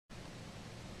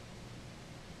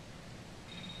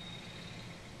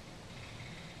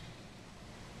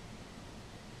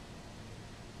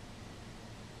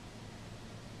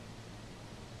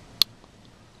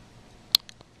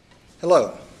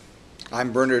Hello,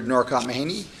 I'm Bernard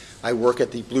Norcott-Mahany. I work at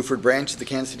the Bluford branch of the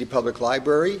Kansas City Public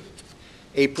Library.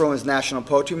 April is National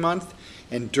Poetry Month,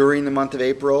 and during the month of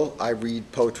April, I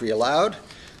read poetry aloud.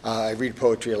 I read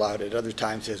poetry aloud at other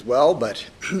times as well, but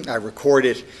I record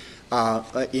it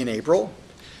in April.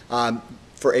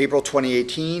 For April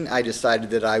 2018, I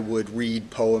decided that I would read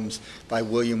poems by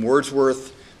William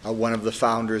Wordsworth, one of the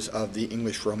founders of the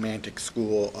English Romantic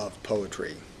School of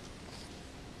Poetry.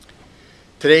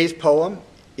 Today's poem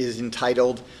is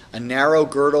entitled, "A Narrow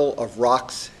Girdle of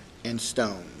Rocks and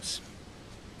Stones."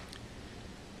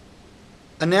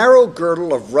 A narrow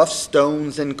girdle of rough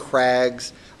stones and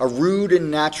crags, a rude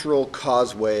and natural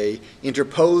causeway,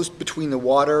 interposed between the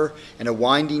water and a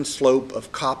winding slope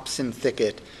of copse and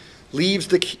thicket, leaves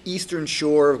the eastern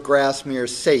shore of Grasmere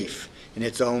safe in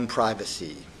its own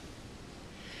privacy.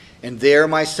 And there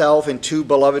myself and two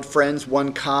beloved friends,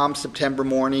 one calm September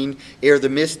morning, ere the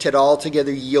mist had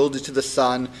altogether yielded to the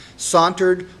sun,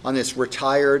 sauntered on this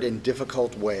retired and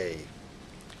difficult way.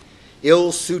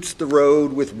 Ill suits the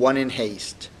road with one in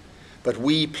haste, but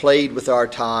we played with our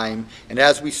time, and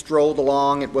as we strolled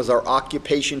along, it was our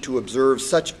occupation to observe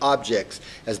such objects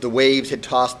as the waves had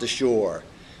tossed ashore,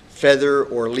 feather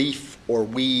or leaf or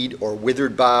weed or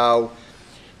withered bough,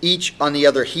 each on the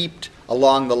other heaped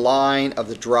along the line of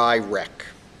the dry wreck.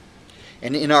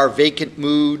 And in our vacant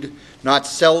mood, not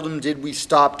seldom did we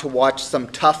stop to watch some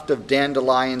tuft of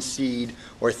dandelion seed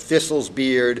or thistle's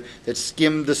beard that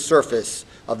skimmed the surface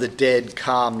of the dead,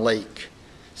 calm lake,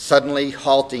 suddenly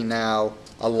halting now,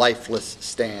 a lifeless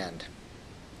stand.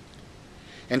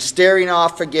 And starting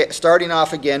off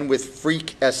again with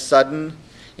freak as sudden,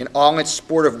 in all its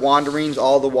sportive wanderings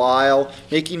all the while,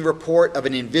 making report of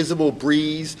an invisible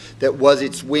breeze that was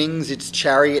its wings, its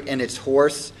chariot, and its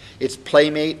horse, its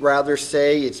playmate, rather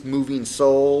say, its moving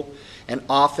soul, and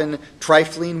often,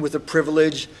 trifling with a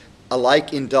privilege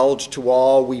alike indulged to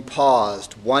all, we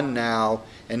paused, one now,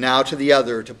 and now to the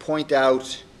other, to point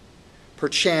out,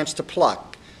 perchance to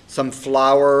pluck, some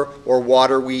flower or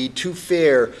waterweed too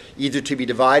fair either to be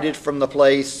divided from the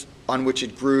place on which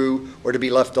it grew, or to be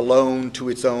left alone to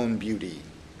its own beauty.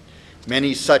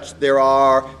 Many such there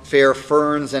are, fair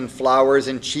ferns and flowers,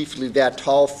 and chiefly that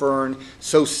tall fern,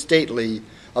 so stately,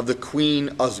 of the Queen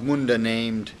Osmunda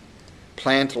named,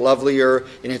 plant lovelier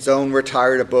in its own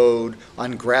retired abode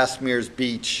on Grasmere's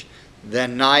beach,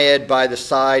 than Naiad by the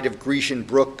side of Grecian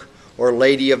brook, or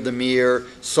Lady of the Mere,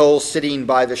 sole sitting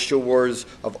by the shores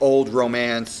of old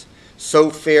romance.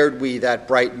 So fared we that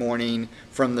bright morning.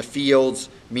 From the fields,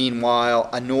 meanwhile,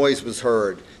 a noise was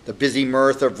heard, the busy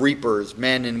mirth of reapers,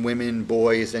 men and women,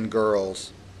 boys and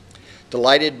girls.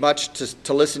 Delighted much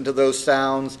to listen to those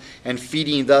sounds, and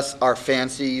feeding thus our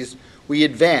fancies, we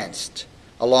advanced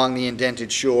along the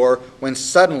indented shore, when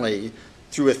suddenly,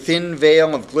 through a thin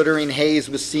veil of glittering haze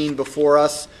was seen before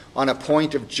us, on a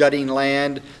point of jutting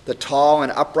land, the tall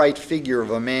and upright figure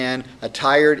of a man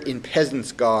attired in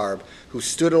peasant's garb, who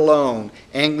stood alone,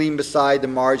 angling beside the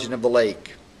margin of the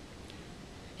lake.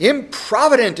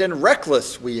 "Improvident and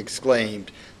reckless," we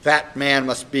exclaimed, "that man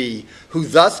must be, who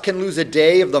thus can lose a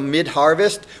day of the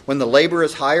mid-harvest, when the labor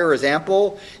is higher as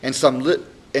ample, and some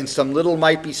little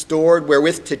might be stored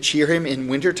wherewith to cheer him in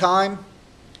winter time."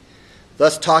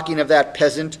 Thus talking of that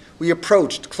peasant, we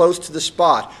approached close to the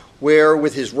spot where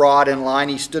with his rod and line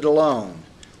he stood alone,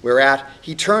 whereat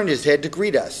he turned his head to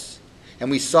greet us,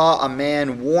 and we saw a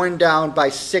man worn down by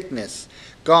sickness,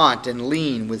 gaunt and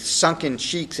lean, with sunken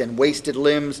cheeks and wasted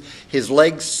limbs, his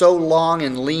legs so long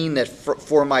and lean that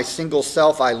for my single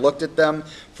self I looked at them,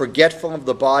 forgetful of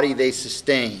the body they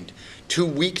sustained. Too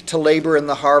weak to labor in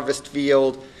the harvest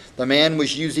field, the man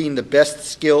was using the best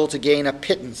skill to gain a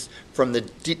pittance from the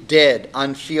dead,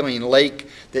 unfeeling lake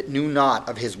that knew not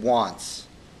of his wants.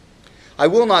 I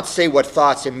will not say what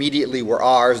thoughts immediately were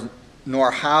ours,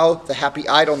 nor how the happy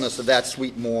idleness of that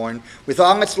sweet morn, with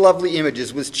all its lovely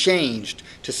images, was changed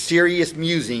to serious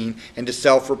musing and to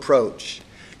self-reproach.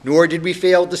 Nor did we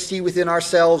fail to see within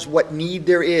ourselves what need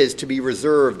there is to be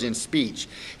reserved in speech,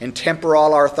 and temper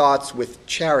all our thoughts with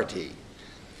charity.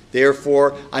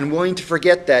 Therefore, unwilling to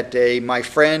forget that day, my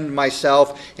friend,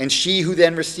 myself, and she who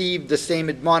then received the same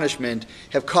admonishment,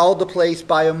 have called the place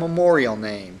by a memorial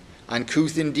name,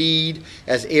 uncouth indeed,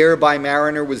 as ere by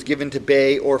mariner was given to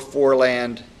bay or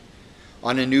foreland,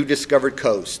 on a new discovered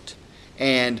coast,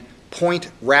 and Point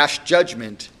Rash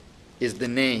Judgment is the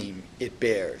name it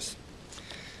bears.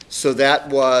 So that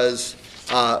was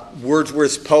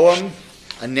Wordsworth's poem,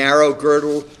 "A Narrow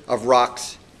Girdle of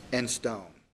Rocks and Stone."